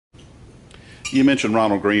You mentioned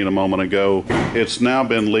Ronald Green a moment ago. It's now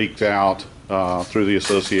been leaked out through the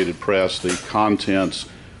Associated Press, the contents,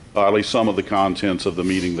 at least some of the contents of the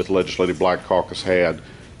meeting that the Legislative Black Caucus had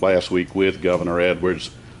last week with Governor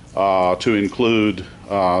Edwards, to include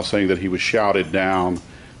saying that he was shouted down,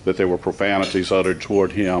 that there were profanities uttered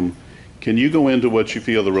toward him. Can you go into what you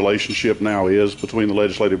feel the relationship now is between the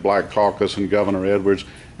Legislative Black Caucus and Governor Edwards,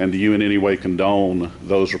 and do you in any way condone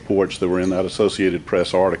those reports that were in that Associated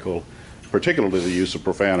Press article, particularly the use of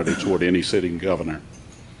profanity toward any sitting governor?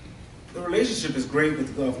 The relationship is great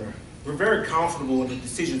with the governor. We're very comfortable in the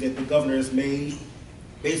decisions that the governor has made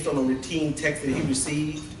based on a routine text that he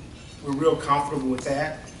received. We're real comfortable with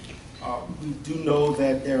that. We do know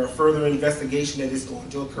that there are further investigation that is going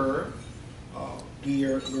to occur.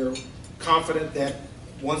 We're confident that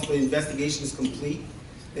once the investigation is complete,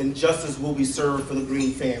 then justice will be served for the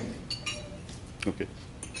Green family. Okay.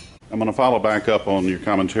 I'm going to follow back up on your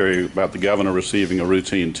commentary about the governor receiving a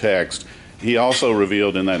routine text. He also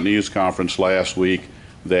revealed in that news conference last week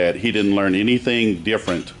that he didn't learn anything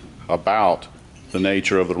different about the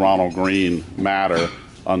nature of the Ronald Green matter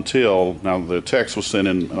until, now the text was sent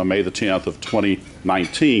in May the 10th of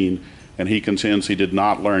 2019, and he contends he did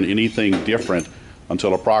not learn anything different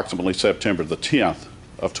until approximately September the 10th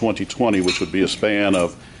of 2020, which would be a span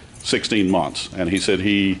of 16 months. And he said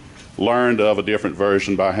he learned of a different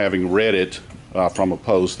version by having read it from a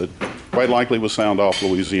post that quite likely was Sound Off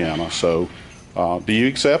Louisiana. So do you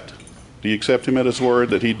accept him at his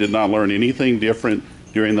word that he did not learn anything different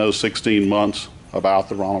during those 16 months about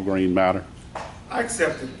the Ronald Green matter? I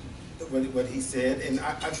accepted what he said, and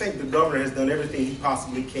I think the governor has done everything he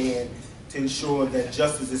possibly can to ensure that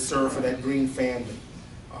justice is served for that Green family.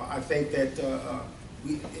 I think that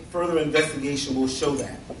further investigation will show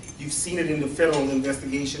that. You've seen it in the federal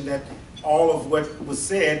investigation that all of what was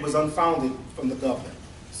said was unfounded from the governor.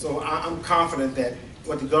 So I'm confident that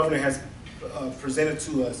what the governor has presented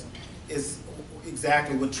to us is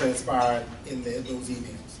exactly what transpired in those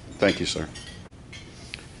emails. Thank you, sir.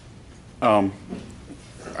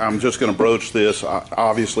 I'm just going to broach this.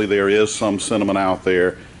 Obviously, there is some sentiment out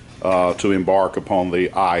there to embark upon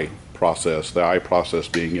the I process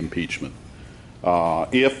being impeachment.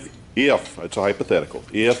 If it's a hypothetical,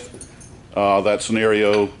 if that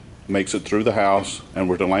scenario makes it through the House and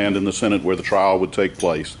were to land in the Senate where the trial would take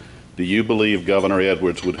place, do you believe Governor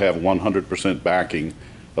Edwards would have 100% backing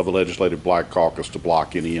of the Legislative Black Caucus to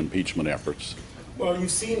block any impeachment efforts? Well,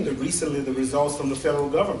 you've seen recently the results from the federal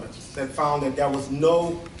government that found that there was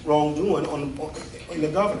no wrongdoing in the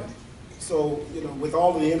governor. So, with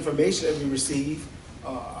all of the information that we receive,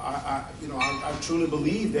 I truly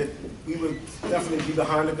believe that we would definitely be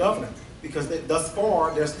behind the governor, because thus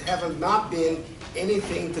far there haven't not been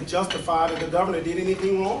anything to justify that the governor did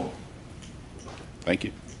anything wrong. Thank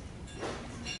you.